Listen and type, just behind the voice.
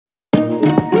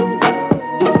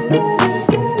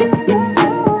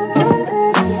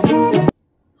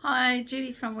Hey,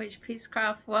 Judy from Witchpeace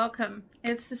Craft, welcome.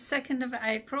 It's the 2nd of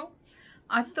April.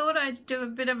 I thought I'd do a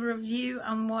bit of a review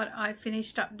on what I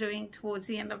finished up doing towards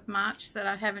the end of March that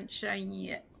I haven't shown you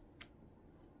yet.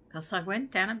 Because I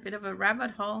went down a bit of a rabbit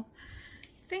hole.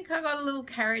 I think I got a little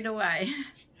carried away.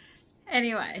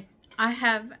 Anyway, I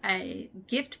have a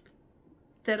gift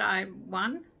that I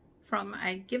won from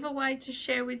a giveaway to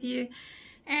share with you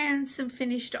and some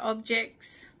finished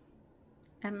objects,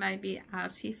 and maybe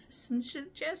ask you for some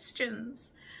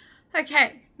suggestions.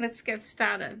 Okay, let's get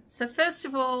started. So first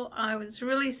of all, I was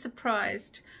really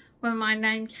surprised when my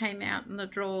name came out in the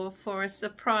draw for a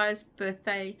surprise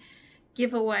birthday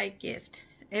giveaway gift.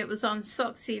 It was on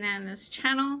Soxy Nana's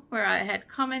channel where I had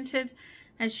commented,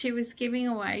 and she was giving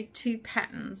away 2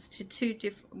 patterns to 2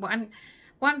 different,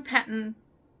 one pattern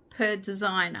per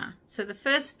designer. So the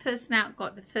first person out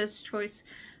got the first choice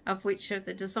of which of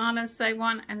the designers they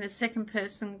want, and the second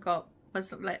person was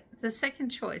the second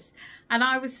choice, and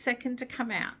I was second to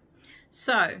come out.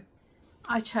 So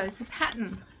I chose a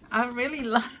pattern. I really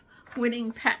love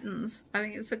winning patterns. I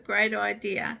think it's a great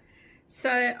idea.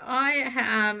 So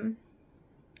I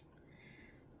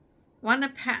won a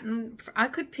pattern. I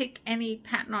could pick any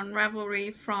pattern on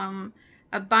Ravelry from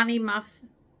a bunny muff.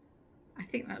 I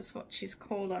think that's what she's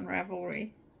called on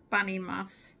Ravelry, bunny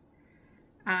muff.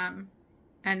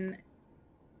 And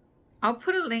I'll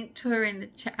put a link to her in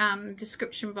the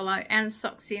description below, and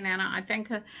Soxy Nana. I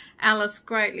thank Alice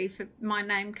greatly for my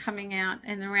name coming out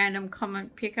in the random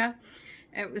comment picker.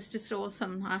 It was just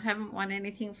awesome. I haven't won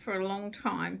anything for a long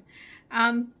time.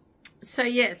 So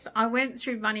yes, I went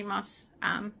through Bunny Muff's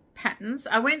patterns.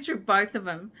 I went through both of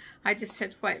them. I just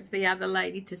had to wait for the other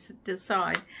lady to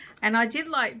decide. And I did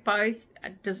like both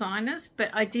designers,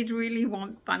 but I did really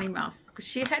want Bunny Muff because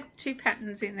she had 2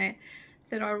 patterns in there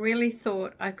that I really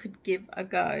thought I could give a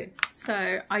go.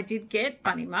 So I did get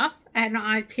Bunny Muff, and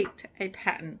I picked a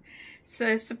pattern.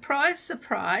 So surprise,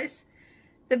 surprise,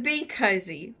 the Bee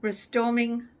Cozy,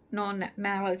 Restoring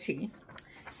Normality.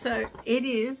 So it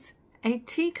is a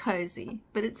tea cozy,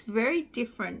 but it's very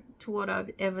different to what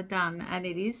I've ever done, and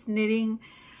it is knitting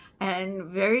and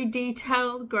very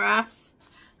detailed graph,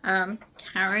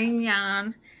 carrying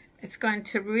yarn. It's going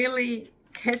to really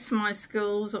test my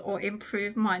skills or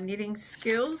improve my knitting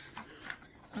skills.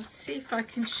 Let's see if I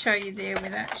can show you there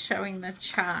without showing the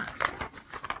chart.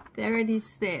 There it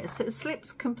is there. So it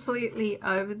slips completely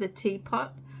over the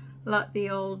teapot like the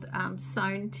old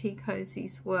sewn tea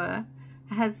cozies were.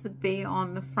 It has the bee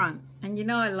on the front, and you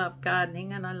know I love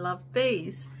gardening and I love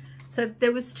bees, so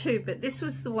there was 2, but this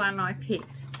was the one I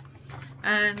picked.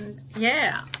 And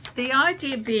yeah, the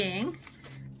idea being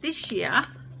this year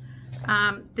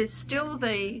there's still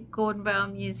the Gordon Bale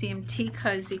Museum Tea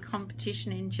Cozy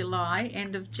competition in July,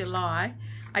 end of July.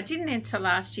 I didn't enter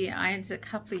last year. I entered a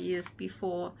couple of years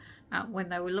before when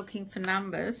they were looking for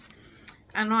numbers,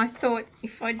 and I thought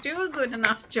if I do a good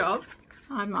enough job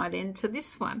I might enter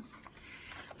this one.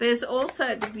 There's also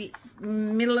at the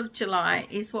middle of July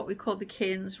is what we call the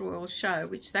Cairns Royal Show,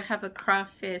 which they have a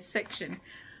craft fair section,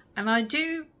 and I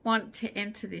do want to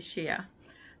enter this year.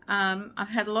 I've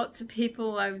had lots of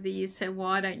people over the years say,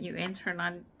 why don't you enter?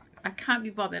 And I can't be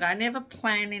bothered. I never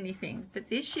plan anything, but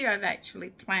this year I've actually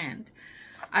planned.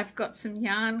 I've got some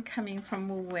yarn coming from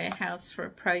Wool Warehouse for a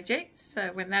project,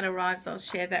 so when that arrives I'll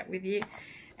share that with you.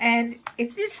 And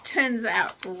if this turns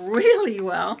out really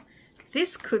well,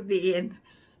 this could be in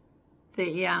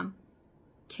the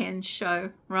Cairns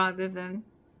show rather than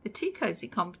the Tea Cozy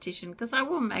competition, because I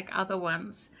will make other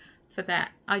ones for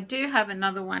that. I do have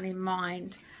another one in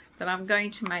mind that I'm going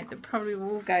to make that probably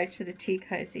will go to the Tea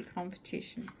Cozy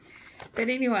competition. But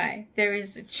anyway, there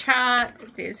is a chart,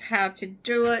 there's how to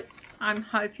do it. I'm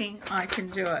hoping I can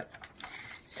do it.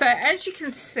 So as you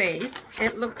can see,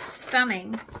 it looks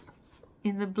stunning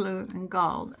in the blue and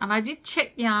gold, and I did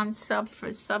check Yarn Sub for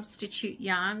a substitute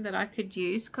yarn that I could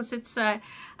use because it's a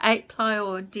 8-ply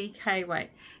or DK weight.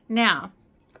 Now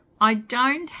I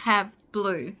don't have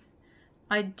blue.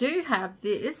 I do have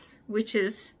this, which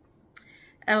is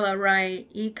Ella Ray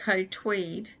Eco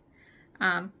Tweed,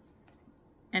 and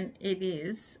it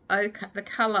is ochre, the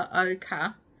colour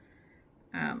ochre.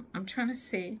 I'm trying to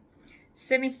see,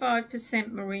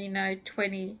 75% merino,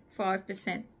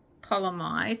 25%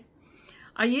 polyamide.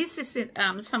 I used this in,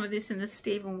 some of this in the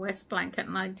Stephen West blanket,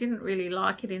 and I didn't really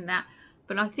like it in that,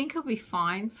 but I think it'll be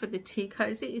fine for the tea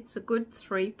cozy. It's a good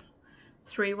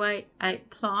 3-weight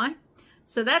 8-ply.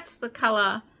 So that's the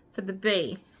colour for the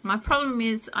bee. My problem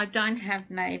is I don't have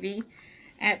navy,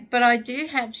 but I do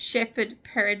have Shepherd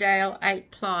Perridale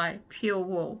 8-ply pure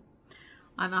wool,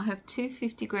 and I have 2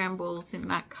 50-gram balls in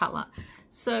that colour.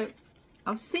 So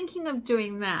I was thinking of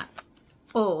doing that,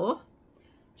 or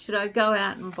should I go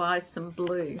out and buy some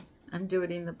blue and do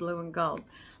it in the blue and gold?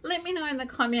 Let me know in the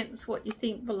comments what you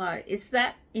think below. Is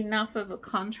that enough of a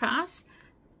contrast?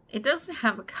 It doesn't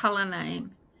have a color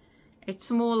name. It's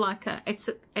more like it's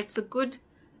a good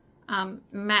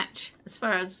match as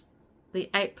far as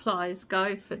the 8 plies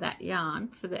go for that yarn,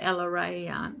 for the Ella Ray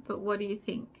yarn. But what do you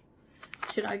think?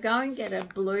 Should I go and get a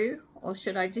blue, or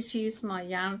should I just use my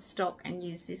yarn stock and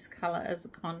use this color as a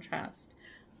contrast?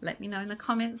 Let me know in the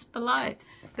comments below.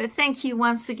 But thank you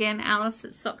once again, Alice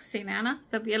at Socksy Nana.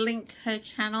 There'll be a link to her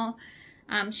channel.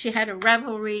 She had a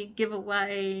Ravelry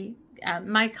giveaway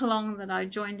make-along that I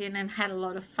joined in and had a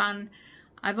lot of fun.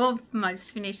 I've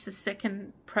almost finished the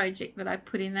second project that I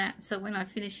put in that. So when I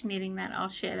finish knitting that, I'll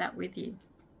share that with you.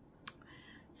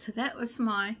 So that was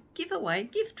my giveaway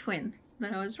gift win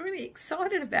that I was really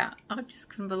excited about. I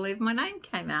just couldn't believe my name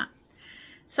came out.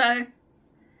 So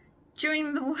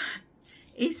during the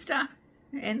Easter,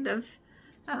 end of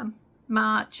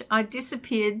March, I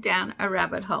disappeared down a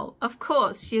rabbit hole. Of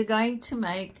course, you're going to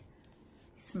make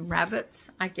some rabbits,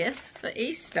 I guess, for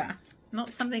Easter. Not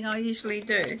something I usually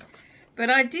do. But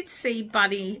I did see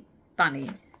Buddy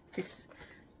Bunny, this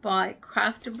by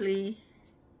Craftably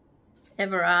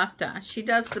Ever After. She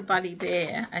does the Buddy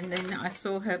Bear, and then I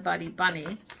saw her Buddy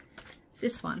Bunny,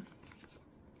 this one.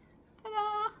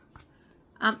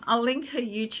 Ta-da! I'll link her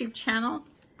YouTube channel.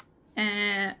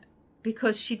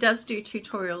 Because she does do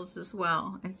tutorials as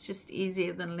well. It's just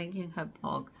easier than linking her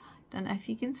blog. Don't know if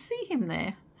you can see him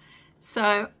there.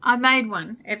 So I made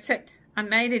one, except I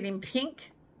made it in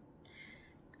pink,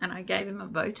 and I gave him a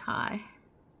bow tie.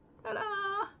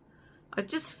 Ta-da! I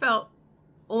just felt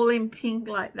all in pink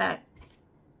like that.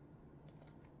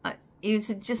 He was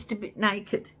just a bit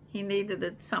naked. He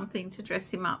needed something to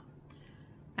dress him up.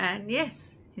 And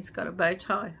yes, he's got a bow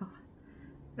tie.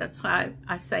 That's why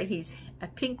I say he's a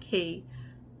pink he,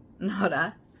 not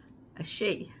a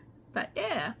she. But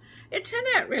yeah, it turned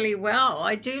out really well.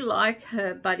 I do like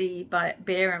her Buddy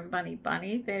Bear and Bunny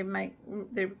Bunny.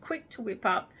 They're quick to whip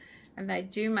up, and they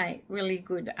do make really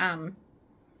good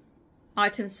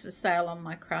items for sale on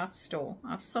my craft store.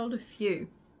 I've sold a few.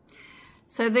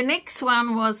 So the next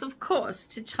one was, of course,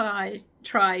 to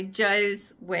try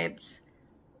Joe's Webb's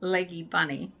Leggy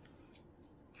Bunny.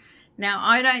 Now,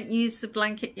 I don't use the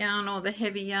blanket yarn or the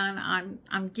heavy yarn.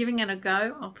 I'm giving it a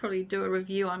go. I'll probably do a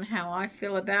review on how I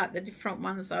feel about the different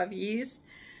ones I've used.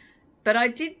 But I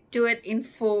did do it in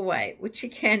 4-way, which you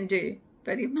can do.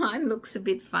 But mine looks a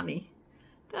bit funny.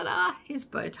 Ta-da! His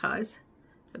bow tie's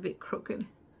a bit crooked.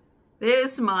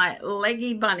 There's my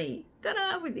Leggy Bunny.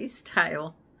 Ta-da! With his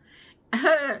tail.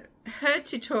 Her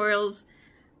tutorials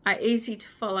are easy to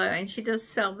follow, and she does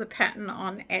sell the pattern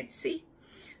on Etsy.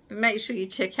 But make sure you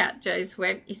check out Joe's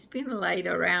Web. It's been laid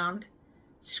around,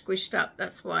 squished up.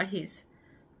 That's why his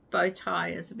bow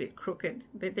tie is a bit crooked.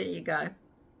 But there you go.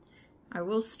 I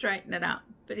will straighten it up,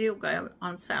 but he'll go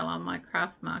on sale on my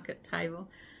craft market table.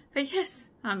 But yes,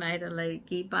 I made a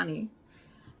Leggy Bunny.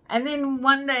 And then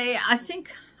one day, I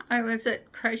think I was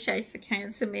at Crochet for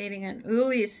Cancer meeting, and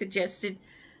Ulia suggested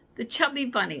the Chubby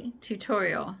Bunny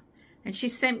tutorial. And she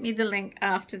sent me the link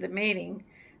after the meeting,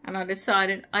 and I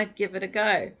decided I'd give it a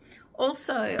go.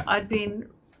 Also, I'd been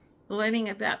learning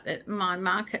about my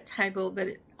market table that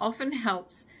it often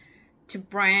helps to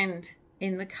brand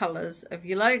in the colors of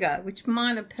your logo, which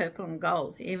mine are purple and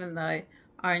gold, even though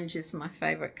orange is my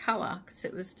favorite color because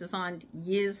it was designed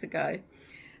years ago.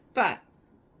 But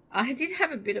I did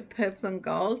have a bit of purple and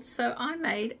gold, so I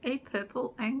made a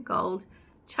purple and gold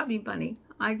Chubby Bunny.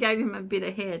 I gave him a bit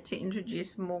of hair to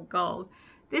introduce more gold.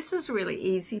 This is really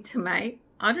easy to make.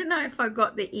 I don't know if I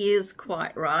got the ears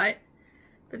quite right,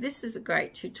 but this is a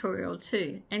great tutorial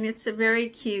too. And it's a very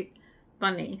cute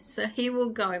bunny. So he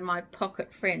will go in my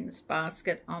pocket friends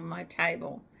basket on my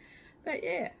table. But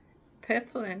yeah,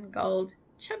 purple and gold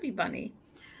Chubby Bunny.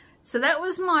 So that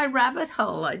was my rabbit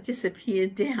hole I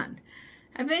disappeared down.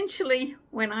 Eventually,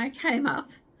 when I came up,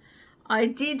 I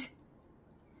did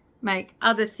make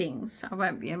other things. I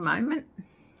won't be a moment.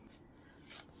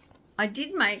 I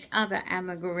did make other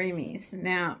amigurumis.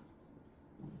 Now,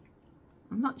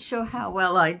 I'm not sure how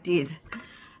well I did.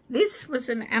 This was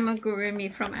an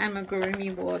amigurumi from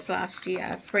Amigurumi Wars last year,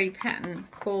 a free pattern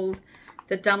called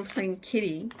the Dumpling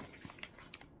Kitty.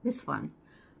 This one.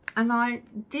 And I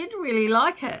did really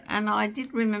like it, and I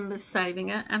did remember saving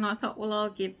it, and I thought, well, I'll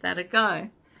give that a go.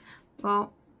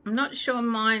 Well, I'm not sure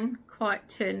mine quite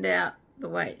turned out the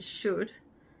way it should.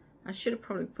 I should have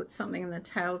probably put something in the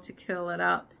tail to curl it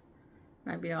up.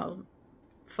 Maybe I'll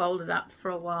fold it up for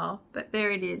a while, but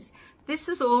there it is. This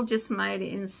is all just made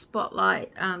in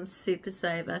Spotlight Super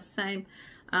Saver. Same,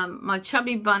 my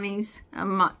Chubby Bunnies,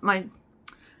 my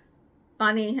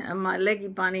bunny and my Leggy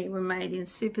Bunny were made in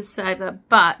Super Saver,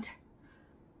 but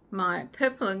my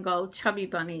purple and gold Chubby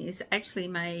Bunny is actually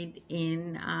made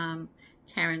in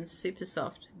Cairns Super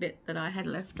Soft bit that I had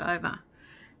left over.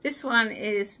 This one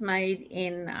is made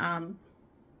in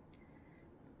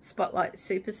Spotlight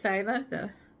Super Saver, the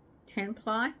 10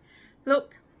 ply.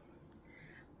 Look,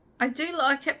 I do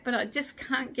like it, but I just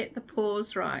can't get the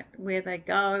paws right, where they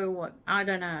go, what, I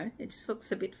don't know. It just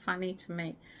looks a bit funny to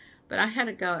me. But I had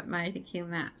a go at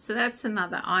making that. So that's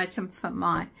another item for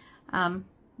my,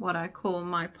 what I call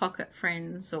my pocket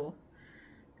friends or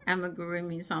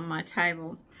amigurumis on my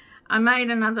table. I made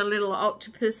another little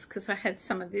octopus because I had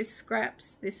some of this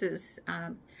scraps. This is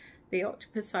the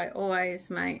octopus I always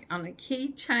make on a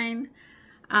keychain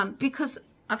because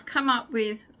I've come up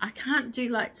with, I can't do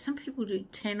like, some people do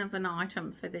 10 of an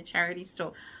item for their charity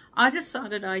store. I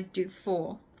decided I'd do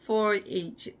 4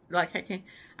 each. Like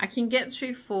I can get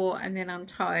through 4 and then I'm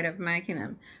tired of making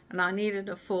them. And I needed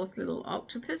a 4th little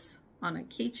octopus on a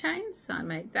keychain, so I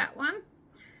made that one.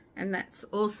 And that's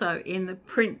also in the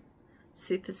print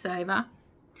Super Saver,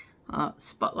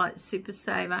 Spotlight Super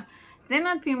Saver. Then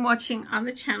I'd been watching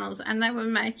other channels and they were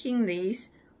making these,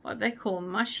 what they call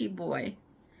Mushy Boy.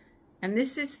 And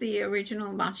this is the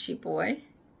original Mushy Boy.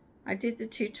 I did the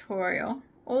tutorial.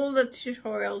 All the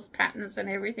tutorials, patterns and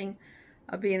everything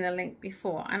will be in the link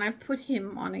before. And I put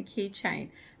him on a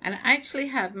keychain. And I actually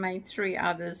have made 3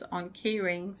 others on key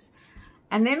rings.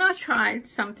 And then I tried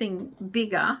something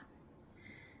bigger.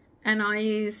 And I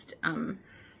used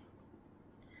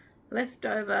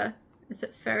leftover, is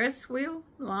it Ferris wheel?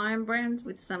 Lion brands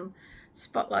with some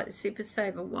Spotlight Super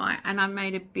Saver white. And I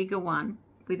made a bigger one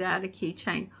without a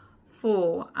keychain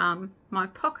for my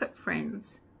pocket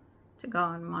friends to go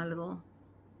on my little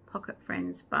pocket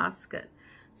friends basket.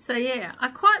 So yeah, I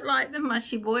quite like the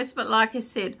Mushy Boys, but like I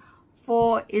said,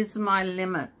 4 is my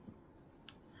limit.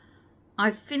 I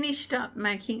finished up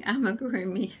making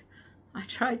amigurumi. I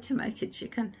tried to make a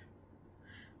chicken.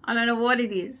 I don't know what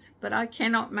it is, but I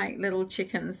cannot make little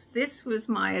chickens. This was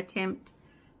my attempt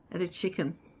at a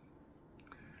chicken.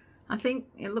 I think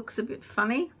it looks a bit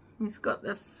funny. It's got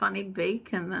the funny beak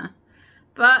and the,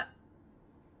 but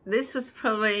this was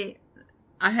probably,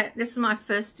 this is my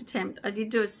first attempt. I did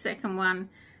do a second one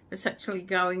that's actually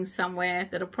going somewhere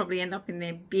that'll probably end up in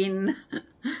their bin.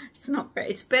 It's not great.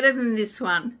 It's better than this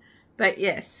one. But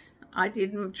yes, I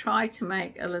did try to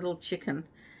make a little chicken.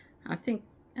 I think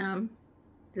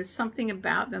there's something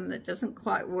about them that doesn't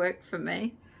quite work for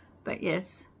me. But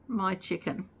yes, my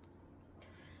chicken.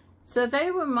 So they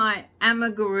were my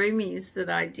amigurumis that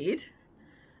I did.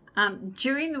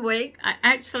 During the week, I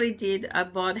actually did a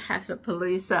Bod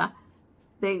Hatapalooza.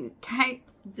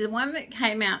 The one that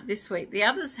came out this week, the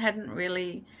others hadn't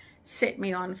really set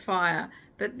me on fire.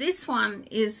 But this one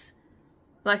is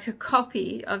like a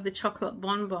copy of the chocolate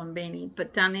bonbon beanie,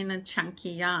 but done in a chunky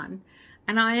yarn.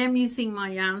 And I am using my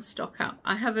yarn stock up.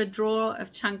 I have a drawer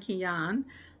of chunky yarn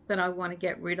that I want to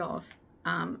get rid of.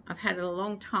 I've had it a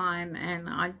long time, and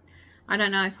I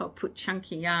don't know if I'll put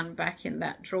chunky yarn back in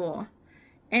that drawer.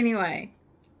 Anyway,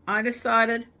 I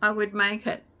decided I would make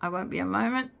it. I won't be a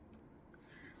moment.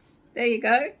 There you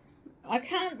go. I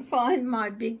can't find my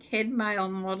big head mail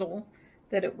model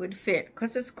that it would fit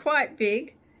because it's quite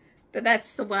big, but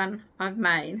that's the one I've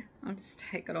made. I'll just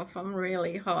take it off. I'm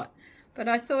really hot. But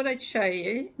I thought I'd show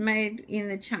you, made in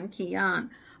the chunky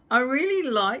yarn. I really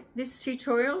like this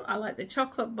tutorial. I like the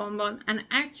chocolate bonbon, and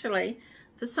actually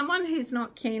for someone who's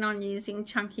not keen on using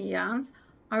chunky yarns,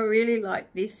 I really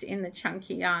like this in the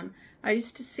chunky yarn. I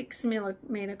used a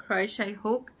 6mm crochet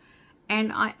hook,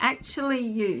 and I actually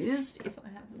used, if I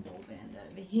have the ball band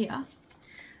over here,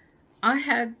 I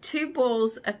had 2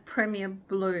 balls of Premier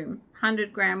Bloom,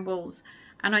 100-gram balls,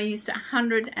 and I used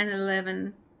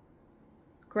 111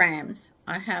 grams.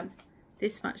 I have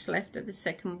this much left of the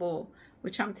second ball,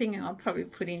 which I'm thinking I'll probably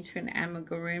put into an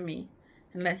amigurumi,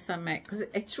 unless I make, because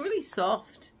it's really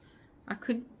soft. I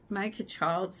could make a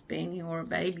child's beanie or a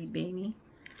baby beanie.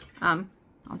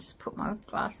 I'll just put my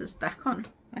glasses back on.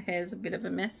 My hair's a bit of a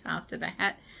mess after the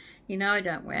hat. You know, I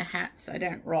don't wear hats. I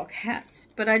don't rock hats.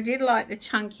 But I did like the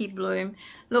chunky bloom.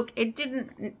 Look, it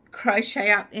didn't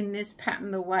crochet up in this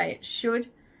pattern the way it should,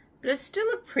 but it's still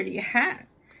a pretty hat.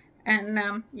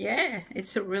 And yeah,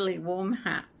 it's a really warm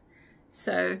hat.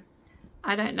 So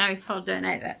I don't know if I'll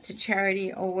donate that to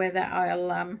charity or whether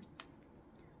I'll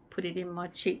put it in my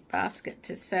cheap basket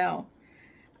to sell.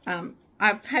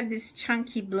 I've had this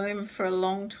chunky bloom for a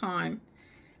long time.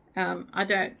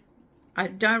 I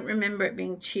don't remember it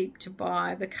being cheap to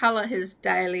buy. The color is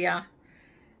Dahlia,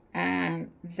 and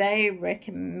they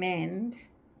recommend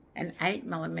an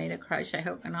 8mm crochet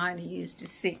hook, and I only used a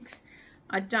 6.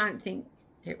 I don't think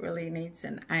it really needs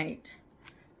an 8.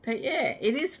 But yeah,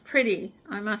 it is pretty,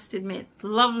 I must admit.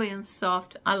 Lovely and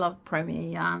soft. I love Premier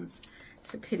yarns.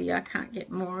 It's a pity I can't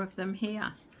get more of them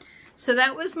here. So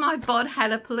that was my Bod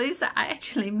Hatapalooza. I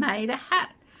actually made a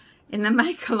hat in the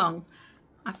make-along.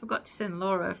 I forgot to send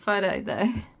Laura a photo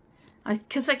though,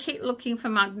 because I keep looking for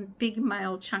my big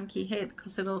male chunky head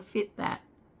because it'll fit that.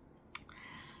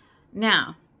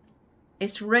 Now,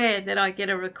 it's rare that I get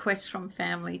a request from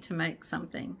family to make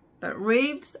something, but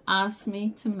Reeves asked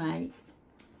me to make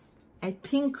a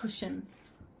pin cushion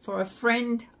for a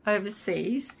friend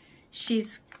overseas.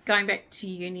 She's going back to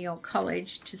uni or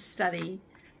college to study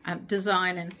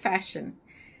design and fashion,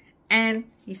 and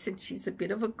he said she's a bit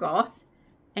of a goth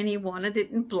and he wanted it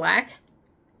in black.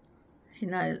 You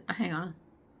know, hang on,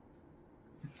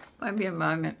 won't be a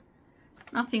moment.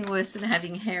 Nothing worse than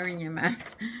having hair in your mouth.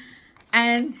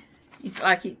 And it's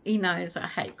like he knows I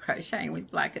hate crocheting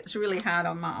with black. It's really hard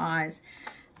on my eyes.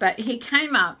 But he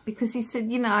came up because he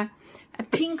said, you know, a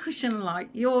pin cushion like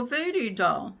your voodoo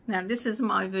doll. Now, this is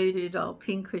my voodoo doll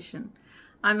pin cushion.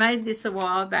 I made this a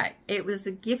while back. It was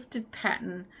a gifted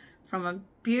pattern from a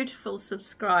beautiful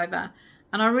subscriber.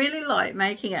 And I really like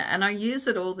making it. And I use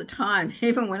it all the time.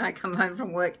 Even when I come home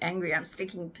from work angry, I'm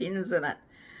sticking pins in it.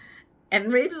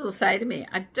 And Reeves will say to me,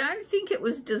 I don't think it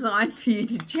was designed for you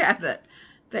to jab it.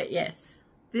 But yes,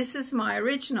 this is my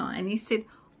original. And he said,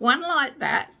 one like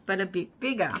that, but a bit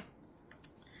bigger.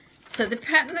 So the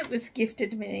pattern that was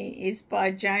gifted me is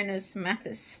by Jonas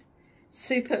Mathis,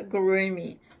 Super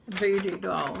Gurumi Voodoo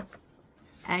Doll.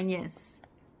 And yes,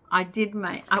 I did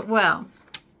make, well,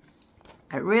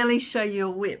 I really show you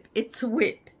a whip. It's a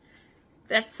whip.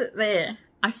 That's it there.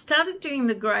 I started doing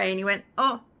the grey and he went,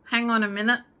 oh, hang on a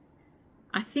minute.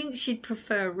 I think she'd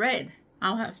prefer red.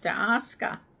 I'll have to ask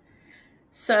her.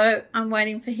 So I'm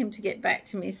waiting for him to get back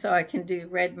to me so I can do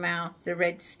red mouth, the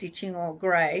red stitching, or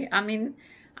grey. I mean,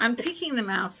 I'm picking the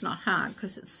mouth's not hard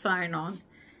because it's sewn on.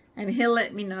 And he'll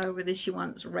let me know whether she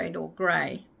wants red or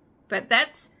grey. But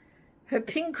that's her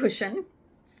pin cushion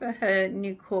for her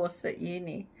new course at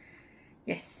uni.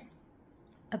 Yes,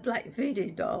 a black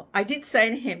voodoo doll. I did say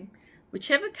to him,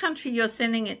 whichever country you're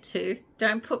sending it to,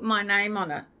 don't put my name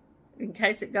on it, in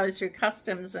case it goes through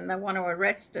customs and they want to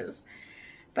arrest us.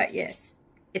 But yes,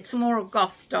 it's more a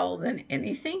goth doll than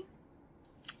anything.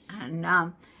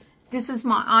 And this is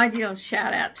my ideal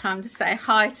shout out time to say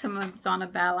hi to Madonna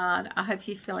Ballard. I hope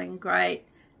you're feeling great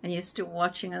and you're still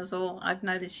watching us all. I've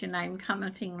noticed your name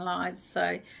coming live,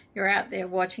 so you're out there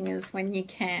watching us when you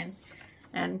can.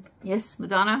 And yes,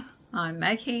 Madonna, I'm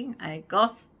making a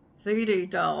goth voodoo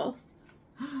doll,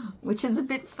 which is a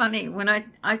bit funny. When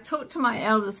I talked to my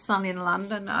eldest son in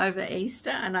London over Easter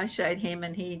and I showed him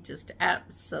and he just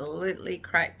absolutely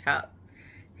cracked up.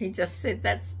 He just said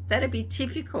that'd be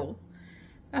typical.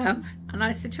 And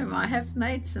I said to him, I have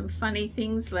made some funny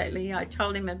things lately. I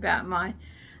told him about my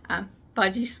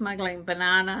budgie smuggling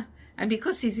banana, and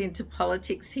because he's into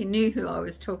politics, he knew who I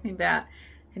was talking about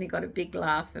and he got a big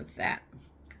laugh of that.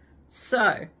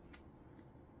 So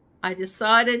I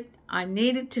decided I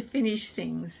needed to finish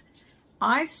things.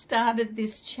 I started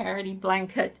this charity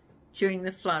blanket during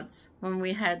the floods when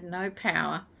we had no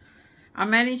power. I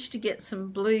managed to get some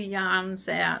blue yarns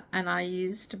out and I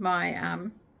used my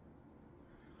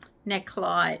neck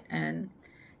light and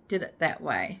did it that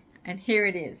way. And here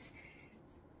it is.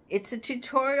 It's a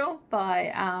tutorial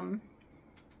by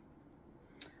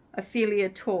Ophelia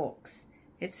Talks.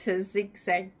 It's her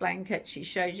zigzag blanket. She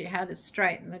shows you how to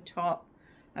straighten the top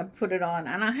and put it on.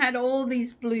 And I had all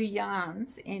these blue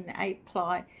yarns in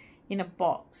 8-ply in a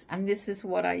box, and this is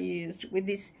what I used with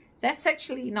this. That's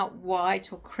actually not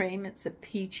white or cream, it's a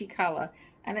peachy color,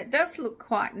 and it does look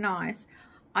quite nice.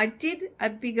 I did a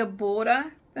bigger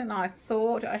border than I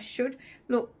thought I should.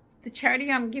 Look, the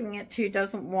charity I'm giving it to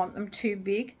doesn't want them too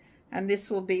big, and this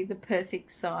will be the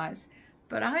perfect size.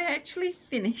 But I actually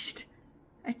finished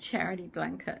a charity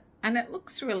blanket, and it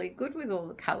looks really good with all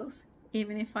the colors,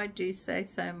 even if I do say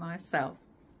so myself.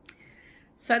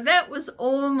 So that was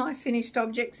all my finished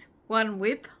objects. One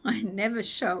whip. I never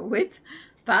show a whip,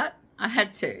 but I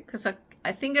had to because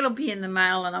I think it'll be in the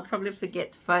mail and I'll probably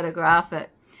forget to photograph it.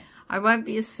 I won't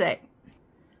be a sec.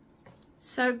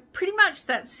 So pretty much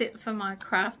that's it for my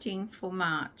crafting for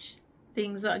March.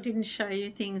 Things I didn't show you,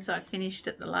 things I finished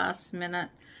at the last minute,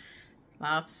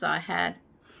 laughs I had.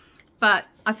 But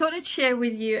I thought I'd share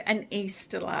with you an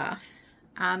Easter laugh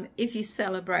if you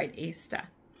celebrate Easter.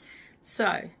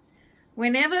 So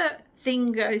whenever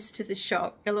Thing goes to the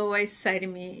shop, he'll always say to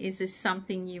me, is there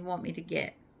something you want me to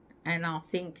get? And I'll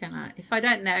think, and if I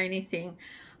don't know anything,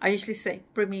 I usually say,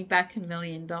 bring me back $1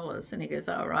 million. And he goes,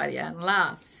 all right, yeah, and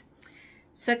laughs.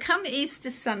 So come Easter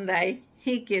Sunday,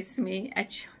 he gives me a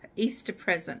Easter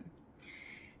present.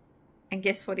 And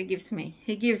guess what he gives me?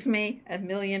 He gives me $1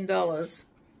 million. $1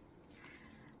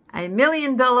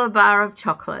 million bar of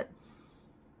chocolate.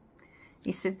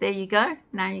 He said, there you go.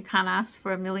 Now you can't ask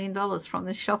for $1 million from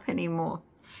the shop anymore.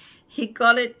 He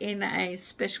got it in a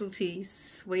specialty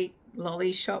sweet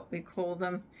lolly shop, we call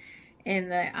them, in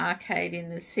the arcade in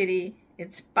the city.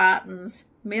 It's Barton's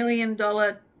 $1 million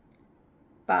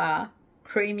bar,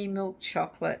 creamy milk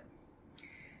chocolate.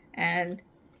 And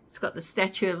it's got the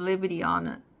Statue of Liberty on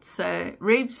it. So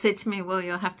Reeb said to me, well,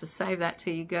 you'll have to save that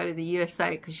till you go to the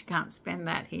USA because you can't spend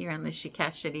that here unless you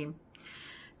cash it in.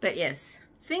 But yes,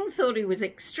 Thing thought he was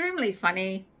extremely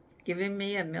funny, giving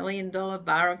me $1 million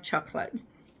bar of chocolate.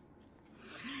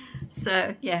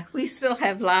 So yeah, we still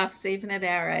have laughs even at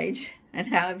our age and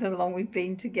however long we've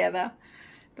been together.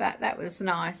 But that was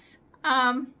nice.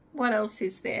 What else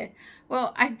is there?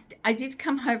 Well, I did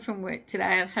come home from work today.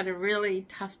 I had a really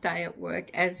tough day at work,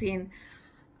 as in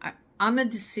I'm a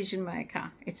decision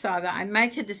maker. It's either I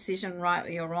make a decision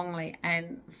rightly or wrongly,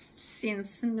 and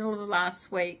since the middle of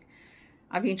last week,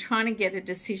 I've been trying to get a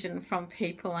decision from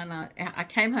people, and I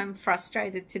came home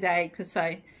frustrated today because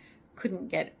I couldn't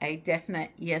get a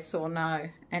definite yes or no,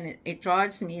 and it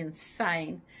drives me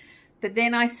insane. But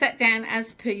then I sat down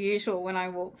as per usual when I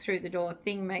walk through the door.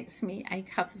 Thing makes me a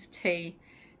cup of tea,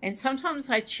 and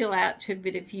sometimes I chill out to a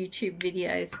bit of YouTube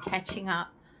videos, catching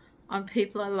up on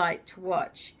people I like to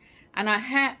watch. And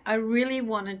I really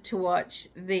wanted to watch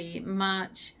the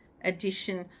March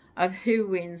edition of Who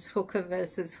Wins, Hooker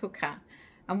versus Hooker,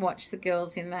 and watch the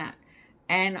girls in that.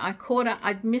 And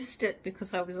I'd missed it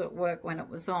because I was at work when it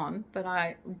was on, but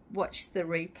I watched the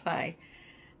replay.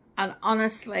 And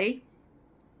honestly,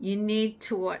 you need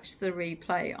to watch the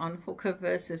replay on Hooker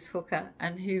versus Hooker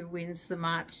and Who Wins the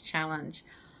March Challenge.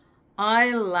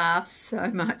 I laughed so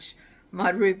much. My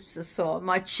ribs are sore.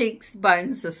 My cheeks,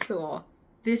 bones are sore.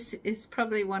 This is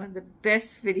probably one of the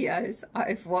best videos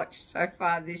I've watched so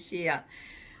far this year.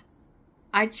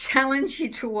 I challenge you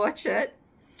to watch it,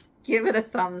 give it a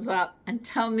thumbs up, and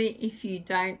tell me if you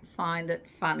don't find it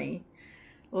funny.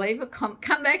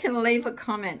 Come back and leave a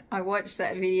comment. I watched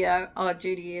that video. Oh,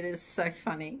 Judy, it is so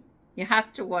funny. You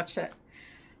have to watch it.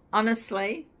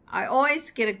 Honestly, I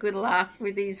always get a good laugh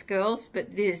with these girls,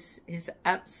 but this is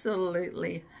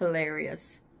absolutely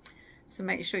hilarious. So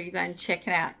make sure you go and check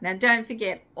it out. Now, don't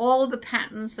forget, all the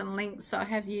patterns and links I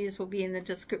have used will be in the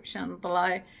description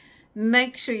below.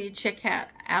 Make sure you check out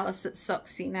Alice at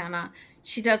Soxy Nana.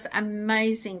 She does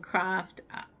amazing craft.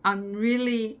 I'm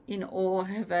really in awe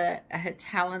of her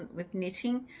talent with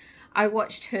knitting. I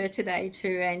watched her today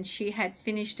too, and she had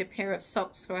finished a pair of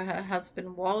socks for her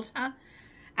husband, Walter.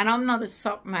 And I'm not a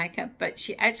sock maker, but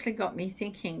she actually got me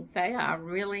thinking, they are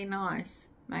really nice.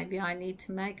 Maybe I need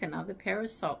to make another pair of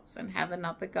socks and have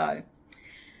another go.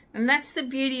 And that's the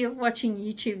beauty of watching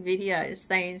YouTube videos.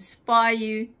 They inspire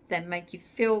you, they make you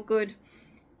feel good.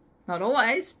 Not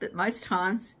always, but most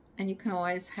times. And you can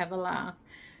always have a laugh.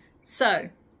 So,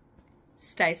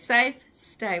 stay safe,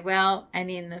 stay well, and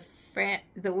in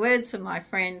the words of my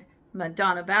friend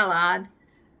Madonna Ballard,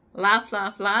 laugh,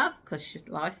 laugh, laugh, because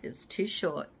life is too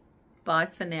short. Bye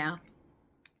for now.